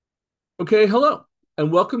Okay, hello,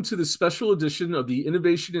 and welcome to the special edition of the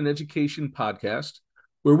Innovation in Education podcast,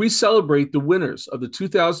 where we celebrate the winners of the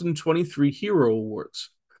 2023 Hero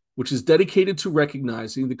Awards, which is dedicated to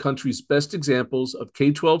recognizing the country's best examples of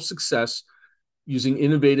K 12 success using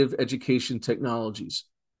innovative education technologies.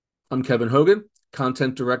 I'm Kevin Hogan,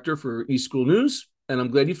 Content Director for eSchool News, and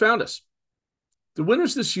I'm glad you found us. The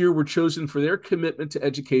winners this year were chosen for their commitment to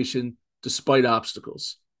education despite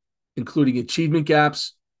obstacles, including achievement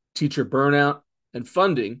gaps, teacher burnout, and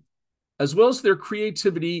funding, as well as their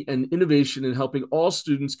creativity and innovation in helping all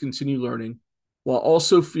students continue learning while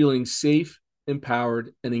also feeling safe,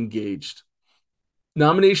 empowered, and engaged.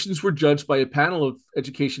 Nominations were judged by a panel of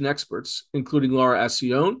education experts, including Laura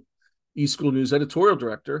Ascione, eSchool News editorial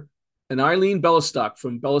director, and Eileen Bellistock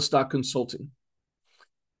from Bellistock Consulting.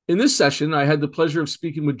 In this session, I had the pleasure of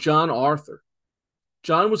speaking with John Arthur.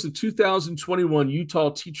 John was the 2021 Utah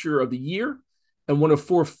Teacher of the Year and one of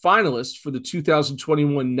 4 finalists for the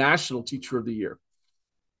 2021 National Teacher of the Year.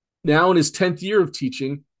 Now in his 10th year of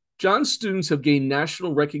teaching, John's students have gained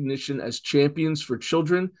national recognition as champions for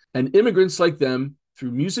children and immigrants like them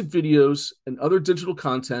through music videos and other digital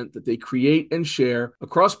content that they create and share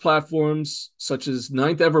across platforms such as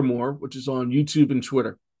Ninth Evermore, which is on YouTube and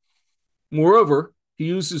Twitter. Moreover, he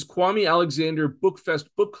uses Kwame Alexander Bookfest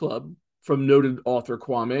Book Club from noted author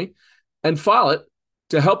Kwame and Follett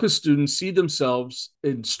to help his students see themselves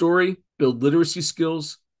in story, build literacy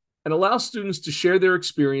skills, and allow students to share their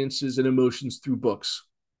experiences and emotions through books.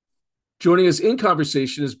 Joining us in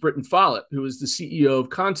conversation is Britton Follett, who is the CEO of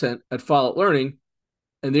content at Follett Learning,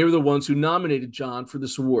 and they were the ones who nominated John for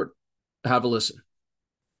this award. Have a listen.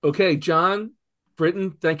 Okay, John,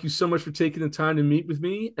 Britton, thank you so much for taking the time to meet with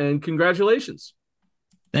me, and congratulations.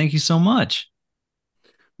 Thank you so much.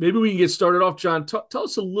 Maybe we can get started off, John. Tell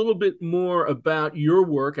us a little bit more about your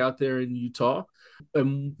work out there in Utah,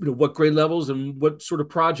 and what grade levels and what sort of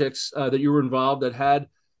projects that you were involved that had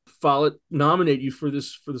Follett nominate you for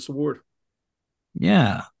this award.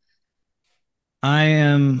 Yeah, I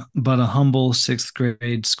am but a humble sixth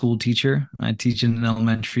grade school teacher. I teach in an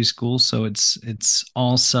elementary school, so it's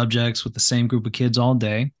all subjects with the same group of kids all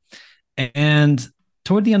day. And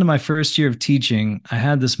toward the end of my first year of teaching, I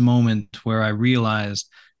had this moment where I realized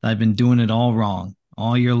that I'd been doing it all wrong.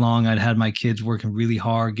 All year long, I'd had my kids working really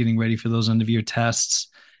hard, getting ready for those end of year tests.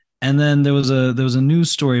 And then there was a news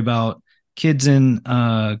story about kids in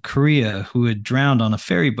Korea who had drowned on a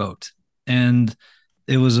ferry boat. And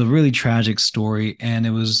it was a really tragic story, and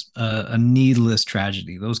it was a needless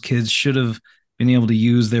tragedy. Those kids should have been able to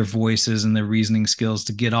use their voices and their reasoning skills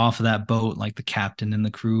to get off of that boat, like the captain and the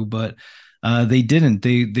crew, but they didn't.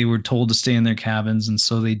 They were told to stay in their cabins, and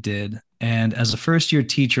so they did. And as a first year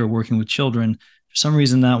teacher working with children, for some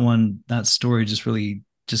reason that story just really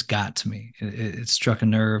just got to me. It struck a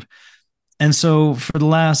nerve. And so for the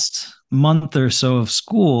last month or so of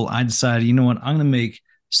school, I decided, you know what, I'm going to make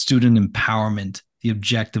student empowerment the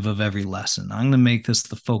objective of every lesson. I'm going to make this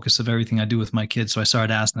the focus of everything I do with my kids. So I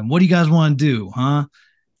started asking them, what do you guys want to do? Huh?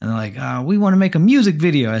 And they're like, we want to make a music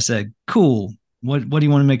video. I said, cool. What do you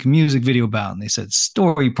want to make a music video about? And they said,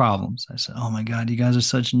 story problems. I said, oh my God, you guys are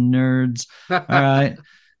such nerds. All right.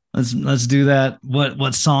 Let's do that.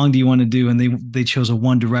 What song do you want to do? And they chose a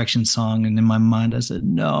One Direction song. And in my mind, I said,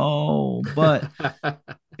 no. But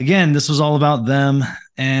again, this was all about them.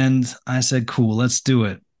 And I said, cool, let's do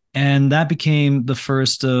it. And that became the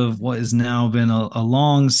first of what has now been a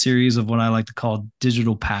long series of what I like to call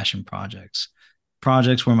digital passion projects.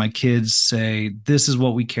 Projects where my kids say, this is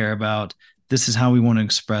what we care about. This is how we want to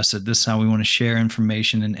express it. This is how we want to share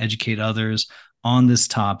information and educate others on this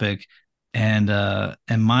topic. And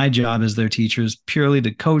my job as their teacher is purely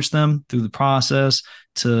to coach them through the process,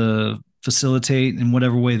 to facilitate in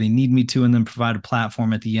whatever way they need me to, and then provide a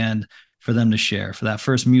platform at the end for them to share. For that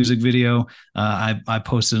first music video, I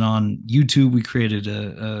posted on YouTube. We created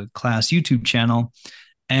a class YouTube channel.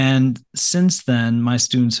 And since then, my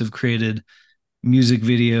students have created music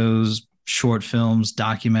videos, short films,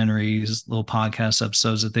 documentaries, little podcast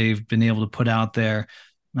episodes that they've been able to put out there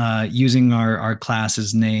using our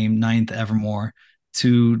class's name, Ninth Evermore,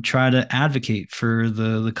 to try to advocate for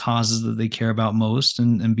the causes that they care about most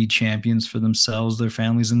and be champions for themselves, their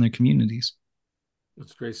families, and their communities.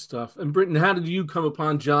 That's great stuff. And Britton, how did you come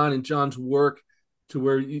upon John and John's work to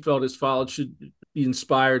where you felt his Follett should be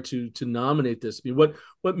inspired to nominate this? I mean,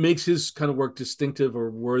 what makes his kind of work distinctive or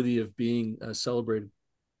worthy of being celebrated?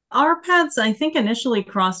 Our paths, I think, initially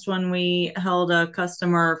crossed when we held a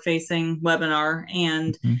customer facing webinar.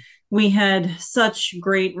 And Mm-hmm. we had such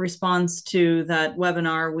great response to that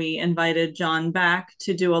webinar, we invited John back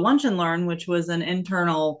to do a lunch and learn, which was an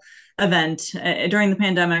internal event. During the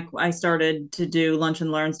pandemic, I started to do lunch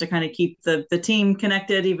and learns to kind of keep the team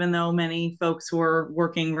connected, even though many folks were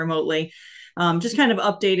working remotely. Just kind of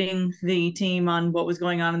updating the team on what was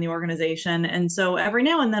going on in the organization. And so every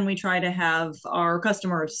now and then we try to have our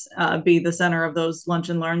customers be the center of those lunch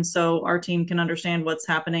and learns so our team can understand what's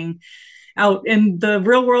happening out in the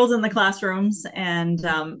real world in the classrooms.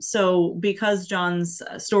 And so because John's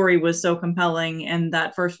story was so compelling in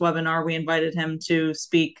that first webinar, we invited him to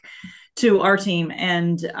speak to our team.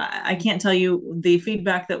 And I can't tell you the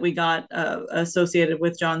feedback that we got associated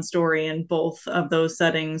with John's story in both of those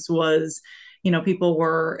settings was, people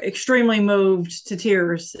were extremely moved to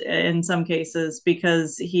tears in some cases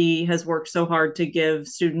because he has worked so hard to give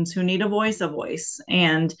students who need a voice.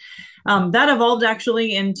 And that evolved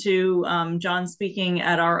actually into John speaking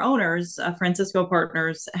at our owners, Francisco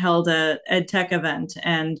Partners, held a EdTech event.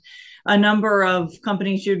 And a number of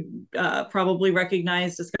companies you'd probably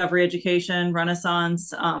recognize, Discovery Education,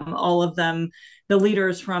 Renaissance, all of them, the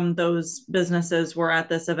leaders from those businesses were at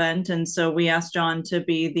this event. And so we asked John to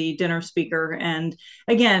be the dinner speaker and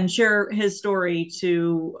again, share his story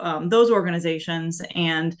to those organizations.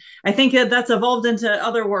 And I think that's evolved into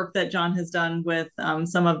other work that John has done with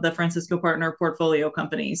some of the Francisco Partner portfolio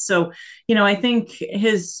companies. So, I think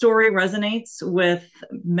his story resonates with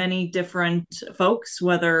many different folks,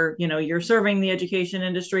 whether, you're serving the education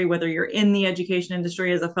industry, whether you're in the education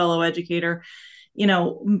industry as a fellow educator.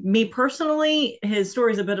 Me personally, his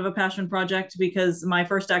story is a bit of a passion project because my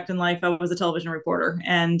first act in life, I was a television reporter.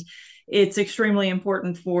 And it's extremely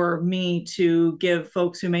important for me to give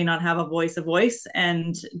folks who may not have a voice.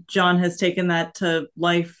 And John has taken that to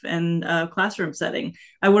life in a classroom setting.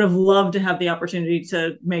 I would have loved to have the opportunity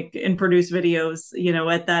to make and produce videos,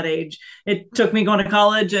 at that age. It took me going to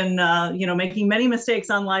college and, making many mistakes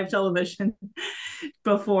on live television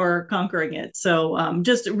before conquering it. So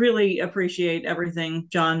just really appreciate everything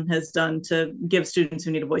John has done to give students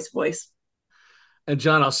who need a voice. And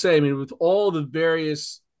John, I'll say, with all the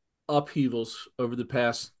various upheavals over the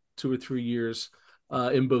past 2 or 3 years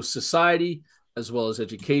in both society as well as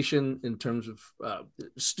education in terms of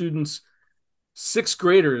students, sixth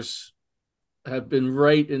graders have been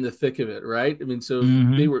right in the thick of it, right? So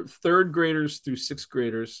they were third graders through sixth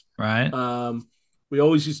graders. Right. We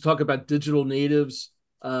always used to talk about digital natives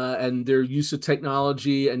and their use of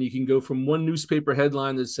technology. And you can go from one newspaper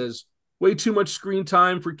headline that says way too much screen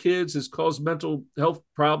time for kids has caused mental health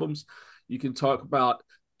problems. You can talk about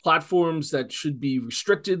platforms that should be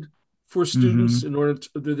restricted for students in order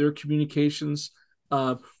to their communications,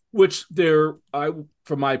 which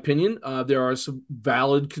from my opinion, there are some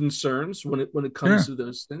valid concerns when it comes to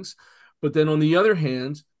those things. But then on the other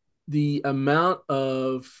hand, the amount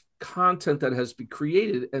of content that has been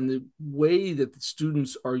created and the way that the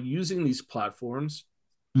students are using these platforms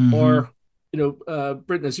are,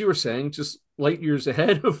 Britton, as you were saying, just light years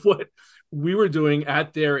ahead of what we were doing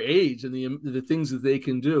at their age and the things that they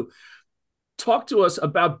can do. Talk to us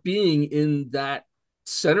about being in that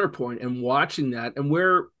center point and watching that and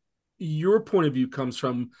where your point of view comes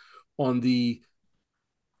from on the,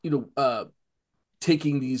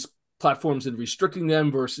 taking these platforms and restricting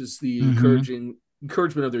them versus the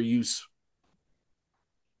encouragement of their use.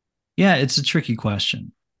 Yeah, it's a tricky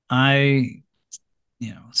question.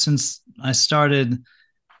 Since I started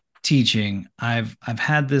teaching, I've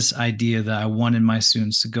had this idea that I wanted my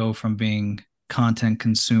students to go from being content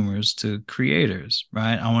consumers to creators,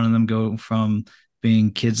 right? I wanted them to go from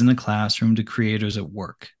being kids in the classroom to creators at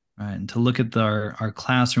work, right? And to look at our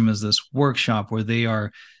classroom as this workshop where they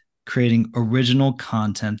are creating original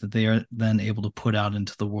content that they are then able to put out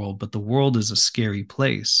into the world. But the world is a scary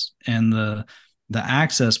place, and the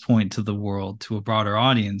access point to the world, to a broader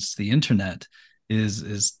audience, the internet,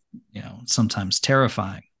 is sometimes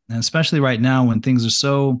terrifying. And especially right now when things are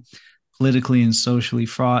so politically and socially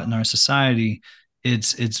fraught in our society,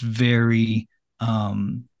 it's very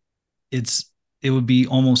it would be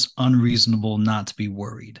almost unreasonable not to be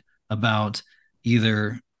worried about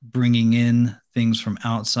either bringing in things from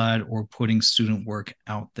outside or putting student work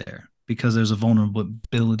out there, because there's a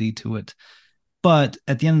vulnerability to it. But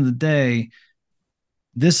at the end of the day,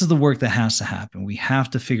 this is the work that has to happen. We have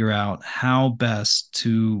to figure out how best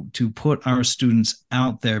to put our students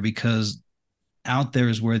out there, because out there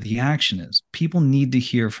is where the action is. People need to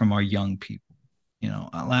hear from our young people.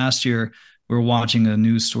 Last year we were watching a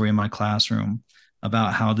news story in my classroom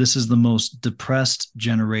about how this is the most depressed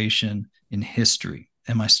generation in history.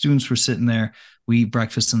 And my students were sitting there. We eat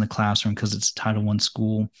breakfast in the classroom because it's a Title I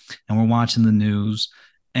school, and we're watching the news.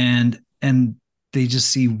 and they just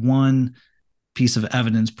see one piece of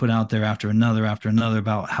evidence put out there after another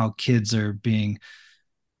about how kids are being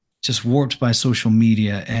just warped by social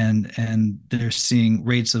media, and they're seeing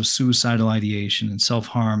rates of suicidal ideation and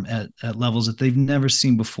self-harm at levels that they've never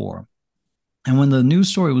seen before. And when the news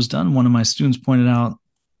story was done, one of my students pointed out,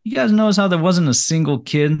 you guys notice how there wasn't a single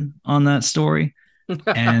kid on that story?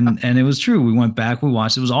 and it was true. We went back, we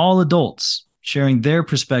watched, it was all adults sharing their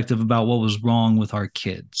perspective about what was wrong with our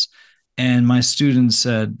kids. And my students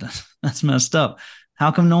said, that's messed up.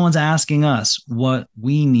 How come no one's asking us what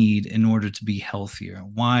we need in order to be healthier?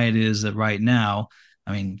 Why it is that right now,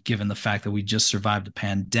 I mean, given the fact that we just survived a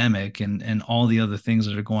pandemic and all the other things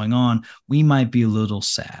that are going on, we might be a little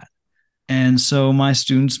sad. And so my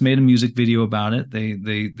students made a music video about it.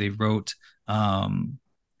 They wrote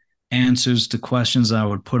answers to questions that I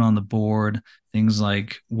would put on the board. Things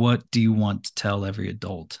like, what do you want to tell every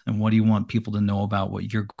adult? And what do you want people to know about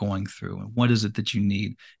what you're going through? And what is it that you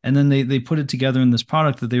need? And then they put it together in this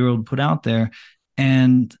product that they were able to put out there.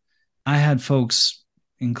 And I had folks,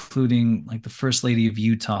 including like the First Lady of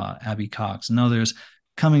Utah, Abby Cox, and others,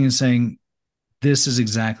 coming and saying, this is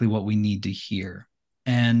exactly what we need to hear.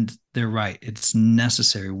 And they're right. It's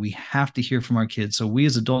necessary. We have to hear from our kids. So we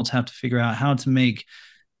as adults have to figure out how to make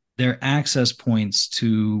their access points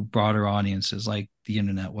to broader audiences like the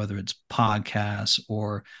internet, whether it's podcasts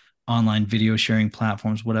or online video sharing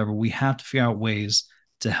platforms, whatever. We have to figure out ways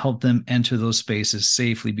to help them enter those spaces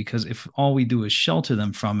safely, because if all we do is shelter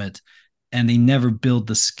them from it and they never build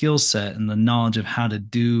the skill set and the knowledge of how to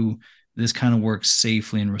do this kind of work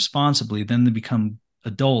safely and responsibly, then they become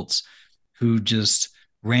adults who just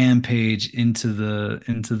rampage into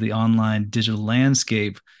the online digital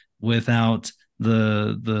landscape without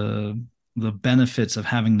the benefits of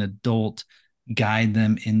having an adult guide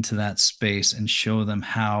them into that space and show them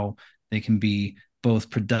how they can be both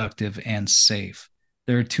productive and safe.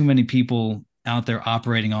 There are too many people out there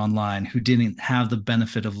operating online who didn't have the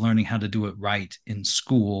benefit of learning how to do it right in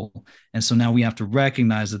school. And so now we have to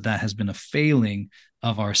recognize that that has been a failing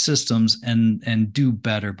of our systems and do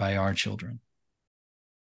better by our children.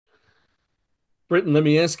 Britton, let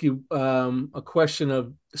me ask you a question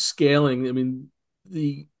of scaling. I mean,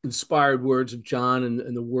 the inspired words of John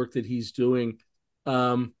and the work that he's doing.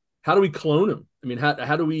 How do we clone him? I mean,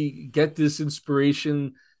 how do we get this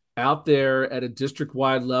inspiration out there at a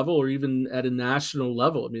district-wide level or even at a national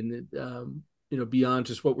level? I mean, beyond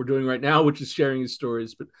just what we're doing right now, which is sharing his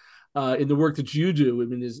stories, but in the work that you do, I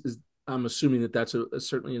mean, I'm assuming that that's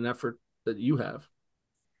certainly an effort that you have.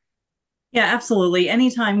 Yeah, absolutely.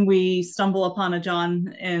 Anytime we stumble upon a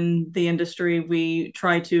John in the industry, we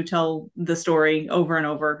try to tell the story over and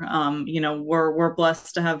over. We're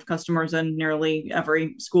blessed to have customers in nearly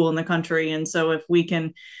every school in the country. And so if we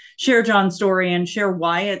can share John's story and share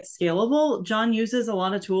why it's scalable, John uses a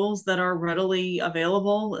lot of tools that are readily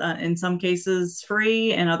available, in some cases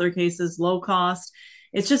free, in other cases low cost.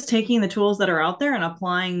 It's just taking the tools that are out there and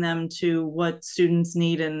applying them to what students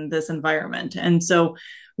need in this environment. And so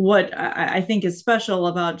what I think is special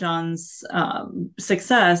about John's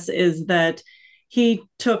success is that he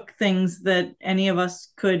took things that any of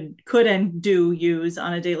us could and do use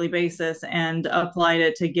on a daily basis and applied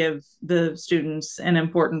it to give the students an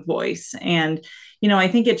important voice. And, I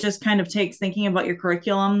think it just kind of takes thinking about your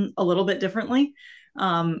curriculum a little bit differently.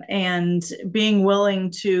 And being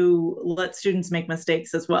willing to let students make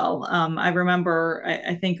mistakes as well. I remember,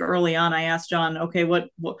 I think early on, I asked John, okay, what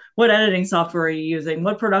editing software are you using?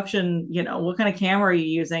 What production, what kind of camera are you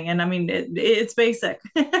using? And I mean, it's basic.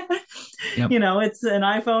 Yep. It's an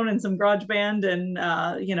iPhone and some GarageBand and,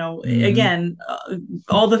 again,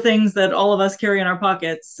 all the things that all of us carry in our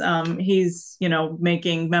pockets. He's,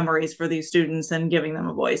 making memories for these students and giving them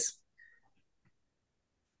a voice.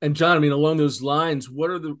 And John, I mean, along those lines, what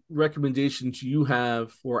are the recommendations you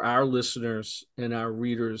have for our listeners and our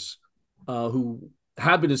readers who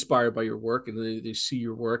have been inspired by your work and they see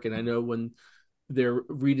your work? And I know when they're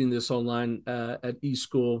reading this online at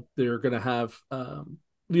eSchool, they're going to have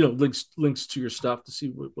links to your stuff to see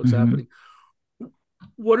what's happening.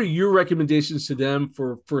 What are your recommendations to them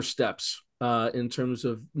for first steps in terms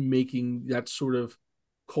of making that sort of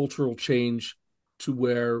cultural change to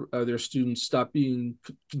where their students stop being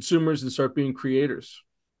consumers and start being creators?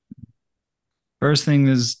 First thing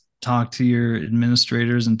is talk to your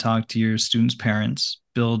administrators and talk to your students' parents,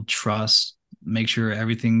 build trust, make sure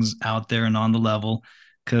everything's out there and on the level,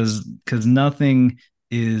 because nothing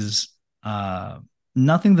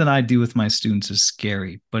that I do with my students is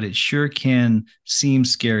scary, but it sure can seem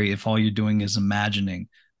scary if all you're doing is imagining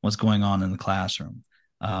what's going on in the classroom.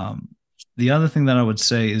 the other thing that I would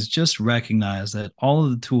say is just recognize that all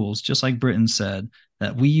of the tools, just like Britton said,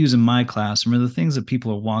 that we use in my classroom are the things that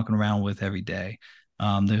people are walking around with every day.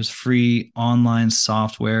 There's free online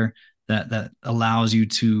software that allows you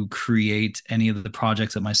to create any of the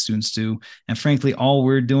projects that my students do. And frankly, all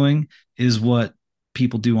we're doing is what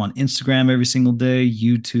people do on Instagram every single day,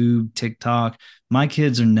 YouTube, TikTok. My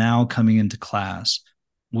kids are now coming into class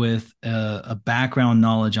with a background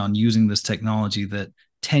knowledge on using this technology that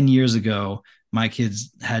 10 years ago my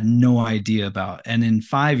kids had no idea about. And in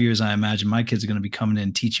 5 years, I imagine my kids are going to be coming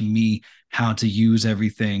in teaching me how to use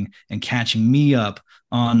everything and catching me up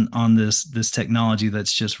on this technology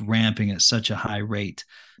that's just ramping at such a high rate.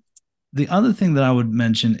 The other thing that I would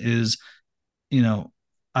mention is, you know,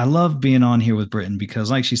 I love being on here with Britton because,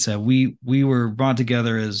 like she said, we were brought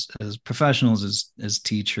together as professionals, as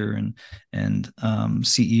teacher and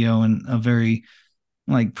CEO in a very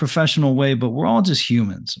like professional way, but we're all just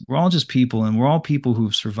humans. We're all just people, and we're all people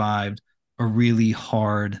who've survived a really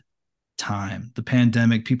hard time. The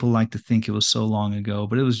pandemic, people like to think it was so long ago,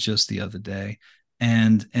 but it was just the other day.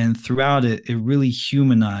 And throughout it, it really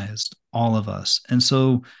humanized all of us. And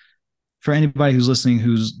so for anybody who's listening,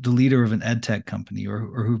 who's the leader of an ed tech company or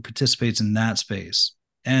who participates in that space,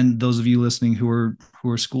 and those of you listening who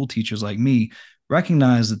are school teachers like me,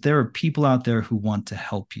 recognize that there are people out there who want to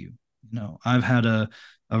help you. You know, I've had a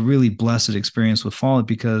really blessed experience with Follett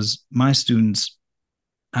because my students,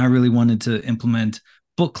 I really wanted to implement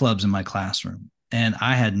book clubs in my classroom. And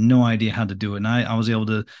I had no idea how to do it. And I was able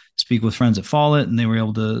to speak with friends at Follett, and they were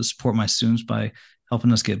able to support my students by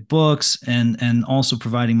helping us get books and also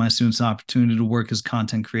providing my students the opportunity to work as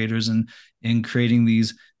content creators and in creating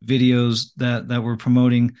these videos that were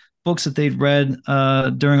promoting books that they'd read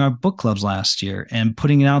during our book clubs last year and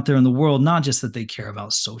putting it out there in the world. Not just that they care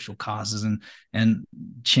about social causes and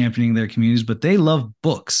championing their communities, but they love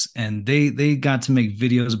books, and they got to make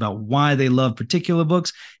videos about why they love particular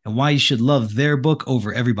books and why you should love their book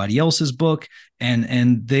over everybody else's book.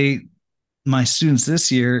 And my students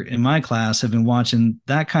this year in my class have been watching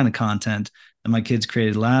that kind of content that my kids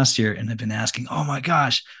created last year, and have been asking, oh my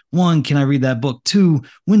gosh, 1, can I read that book? 2,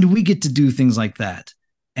 when do we get to do things like that?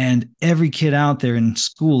 And every kid out there in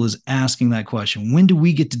school is asking that question. When do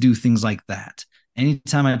we get to do things like that?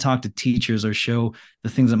 Anytime I talk to teachers or show the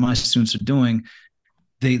things that my students are doing,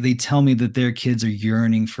 they tell me that their kids are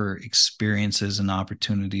yearning for experiences and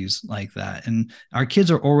opportunities like that. And our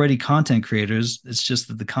kids are already content creators. It's just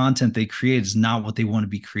that the content they create is not what they want to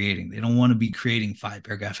be creating. They don't want to be creating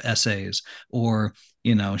 5-paragraph essays or,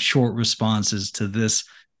 you know, short responses to this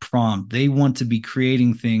prompt. They want to be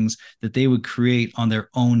creating things that they would create on their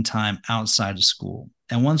own time outside of school.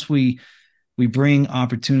 And once we bring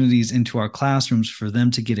opportunities into our classrooms for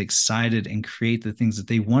them to get excited and create the things that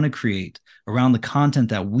they want to create around the content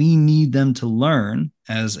that we need them to learn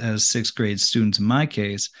as 6th grade students in my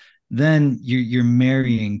case, then you're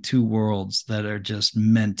marrying two worlds that are just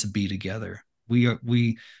meant to be together.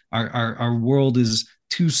 Our world is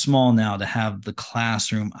too small now to have the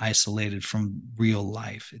classroom isolated from real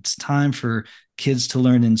life. It's time for kids to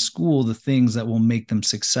learn in school the things that will make them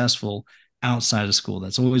successful outside of school.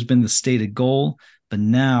 That's always been the stated goal, but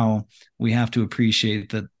now we have to appreciate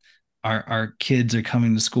that our kids are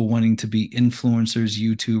coming to school wanting to be influencers,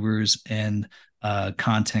 YouTubers, and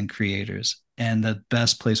content creators. And the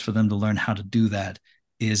best place for them to learn how to do that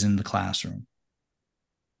is in the classroom.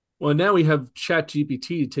 Well, now we have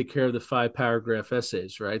ChatGPT to take care of the 5-paragraph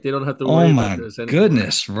essays, right? They don't have to worry about those anymore.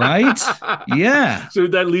 Goodness, right? Yeah. So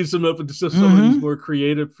that leaves them open to some of these more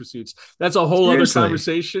creative pursuits. That's a whole other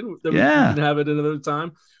conversation that we can have at another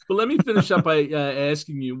time. But let me finish up by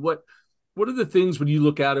asking you, what are the things when you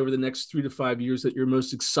look out over the next 3 to 5 years that you're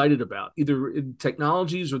most excited about, either in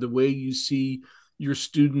technologies or the way you see your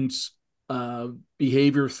students'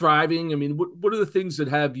 behavior thriving? I mean, what are the things that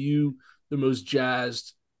have you the most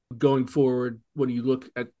jazzed going forward when you look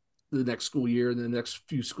at the next school year and the next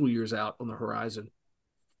few school years out on the horizon?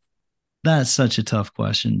 That's such a tough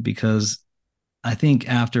question, because I think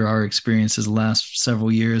after our experiences the last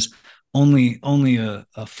several years, only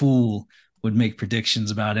a fool would make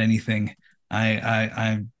predictions about anything.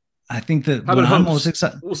 I think that what I'm most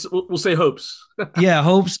excited. We'll say hopes. Yeah,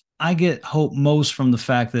 hopes. I get hope most from the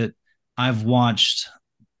fact that I've watched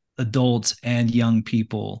adults and young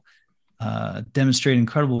people demonstrate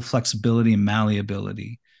incredible flexibility and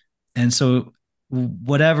malleability. And so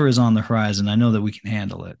whatever is on the horizon, I know that we can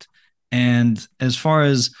handle it. And as far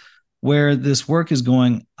as where this work is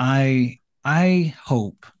going, I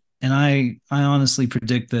hope, and I honestly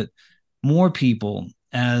predict that more people,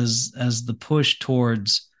 as the push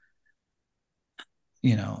towards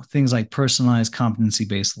things like personalized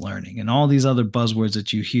competency-based learning and all these other buzzwords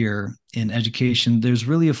that you hear in education. There's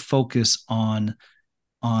really a focus on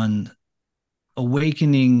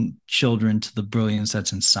awakening children to the brilliance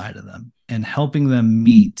that's inside of them and helping them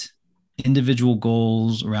meet individual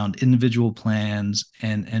goals around individual plans,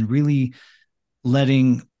 and really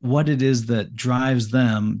letting what it is that drives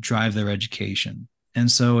them drive their education.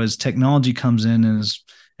 And so as technology comes in, and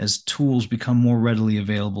as tools become more readily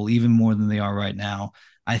available, even more than they are right now,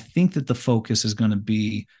 I think that the focus is going to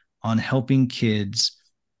be on helping kids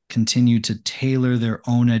continue to tailor their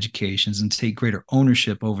own educations and take greater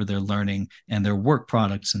ownership over their learning and their work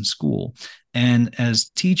products in school. And as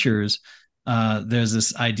teachers, there's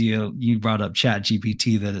this idea, you brought up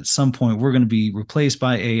ChatGPT, that at some point we're going to be replaced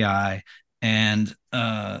by AI, and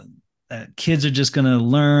kids are just going to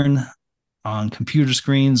learn on computer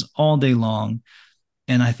screens all day long.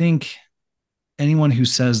 And I think anyone who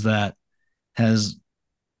says that has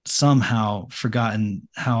somehow forgotten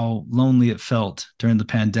how lonely it felt during the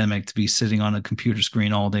pandemic to be sitting on a computer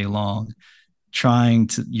screen all day long, trying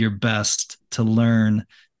your best to learn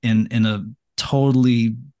in a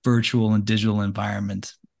totally virtual and digital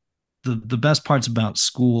environment. The best parts about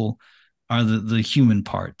school are the human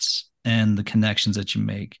parts and the connections that you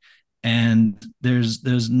make. And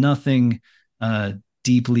there's nothing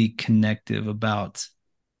deeply connective about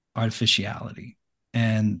artificiality.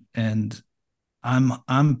 And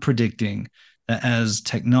I'm predicting that as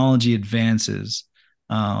technology advances,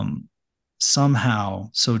 somehow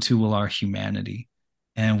so too will our humanity,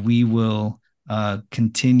 and we will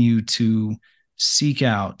continue to seek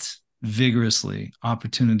out vigorously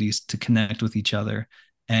opportunities to connect with each other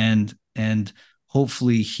and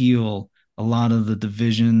hopefully heal a lot of the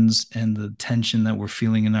divisions and the tension that we're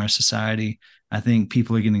feeling in our society. I think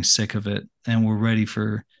people are getting sick of it, and we're ready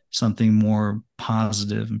for something more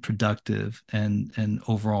positive and productive and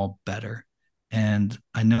overall better. And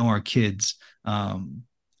I know our kids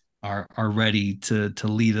are ready to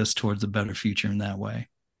lead us towards a better future in that way.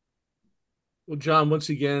 Well, John, once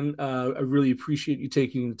again, I really appreciate you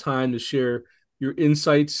taking the time to share your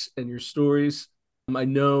insights and your stories. I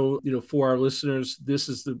know, for our listeners, this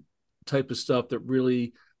is the type of stuff that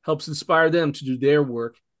really helps inspire them to do their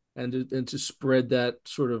work and to spread that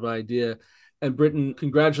sort of idea. And Britton,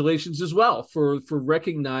 congratulations as well for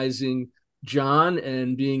recognizing John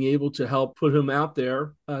and being able to help put him out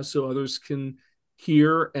there so others can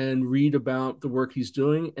hear and read about the work he's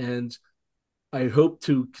doing. And I hope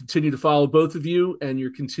to continue to follow both of you and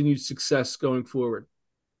your continued success going forward.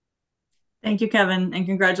 Thank you, Kevin, and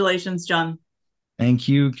congratulations, John. Thank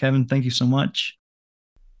you, Kevin. Thank you so much.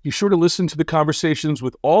 Be sure to listen to the conversations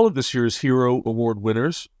with all of this year's Hero Award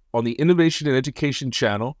winners on the Innovation in Education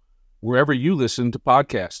channel, wherever you listen to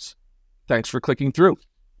podcasts. Thanks for clicking through.